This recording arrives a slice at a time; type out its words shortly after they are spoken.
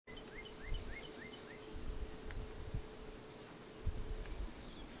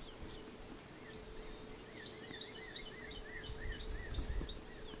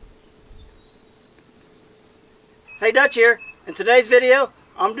Hey, Dutch here. In today's video,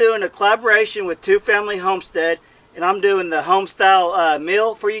 I'm doing a collaboration with Two Family Homestead, and I'm doing the home style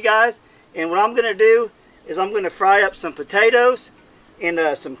meal for you guys. And what I'm going to do is I'm going to fry up some potatoes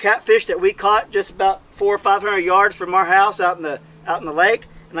and some catfish that we caught just about 400 or 500 yards from our house out in the lake.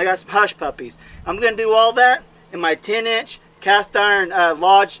 And I got some hush puppies. I'm going to do all that in my 10-inch cast iron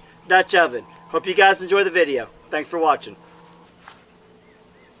Lodge Dutch oven. Hope you guys enjoy the video. Thanks for watching.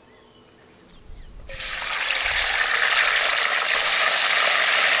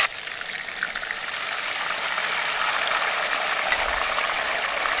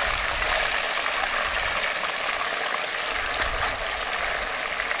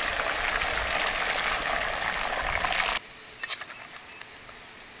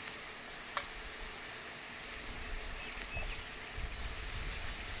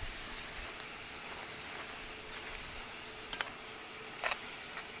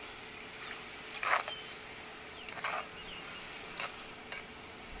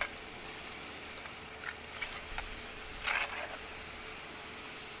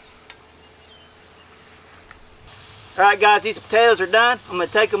 Alright guys, these potatoes are done. I'm going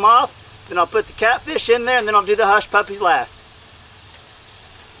to take them off, then I'll put the catfish in there, and then I'll do the hush puppies last.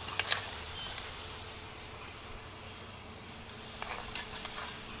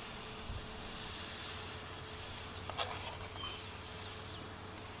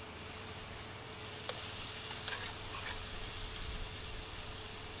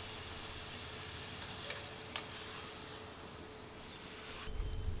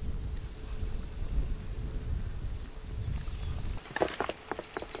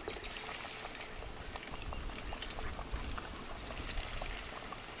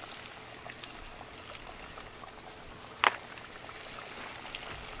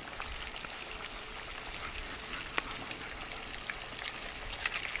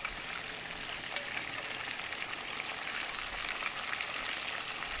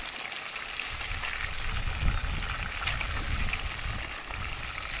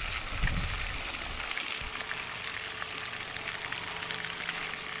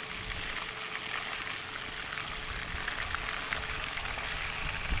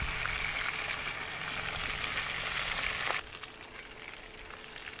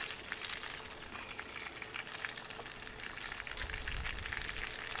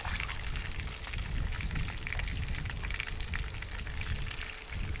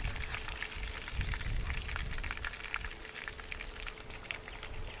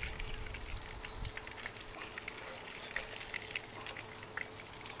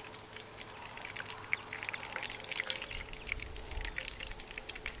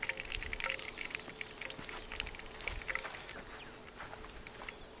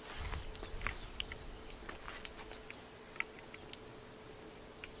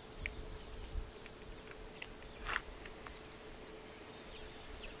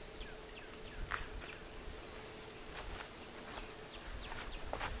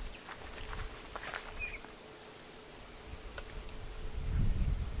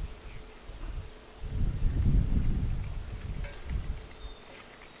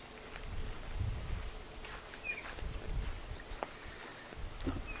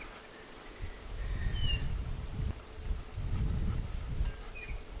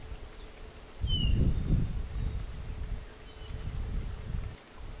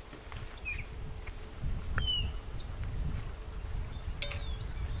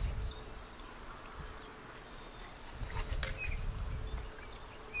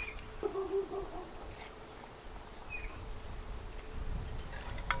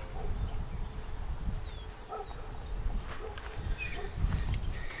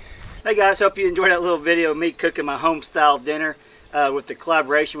 Hey guys, hope you enjoyed that little video of me cooking my home style dinner with the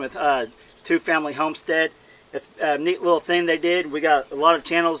collaboration with Two Family Homestead. It's a neat little thing they did. We got a lot of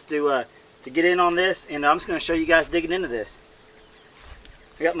channels to get in on this, and I'm just going to show you guys digging into this.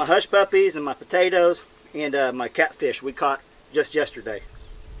 I got my hush puppies and my potatoes and my catfish we caught just yesterday.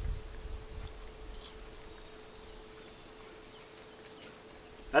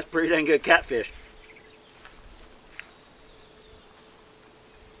 That's pretty dang good catfish.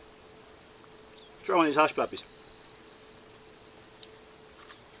 Try one of these hush puppies.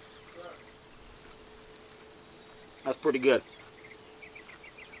 That's pretty good.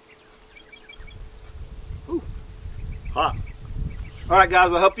 Ooh, hot. Alright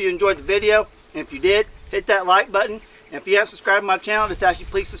guys, I hope you enjoyed the video. And if you did, hit that like button. And if you haven't subscribed to my channel, just ask you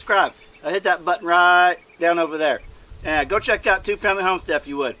please subscribe. Hit that button right down over there. And go check out Two Family Homestead if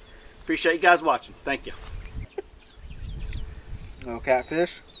you would. Appreciate you guys watching. Thank you. Little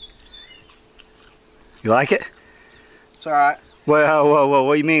catfish. You like it? It's alright. Well,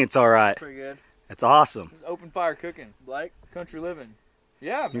 what do you mean it's alright? Pretty good. That's awesome. This is open fire cooking. Blake, country living.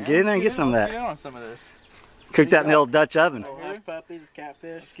 Yeah, man. Get in there and get some of that. Let's get in on some of this. Cook that in the old Dutch oven. Little hush puppies,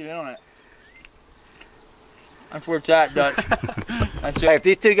 catfish. Let's get in on it. That's where it's at, Dutch. That's it. Hey, if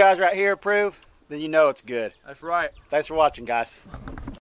these two guys right here approve, then you know it's good. That's right. Thanks for watching, guys.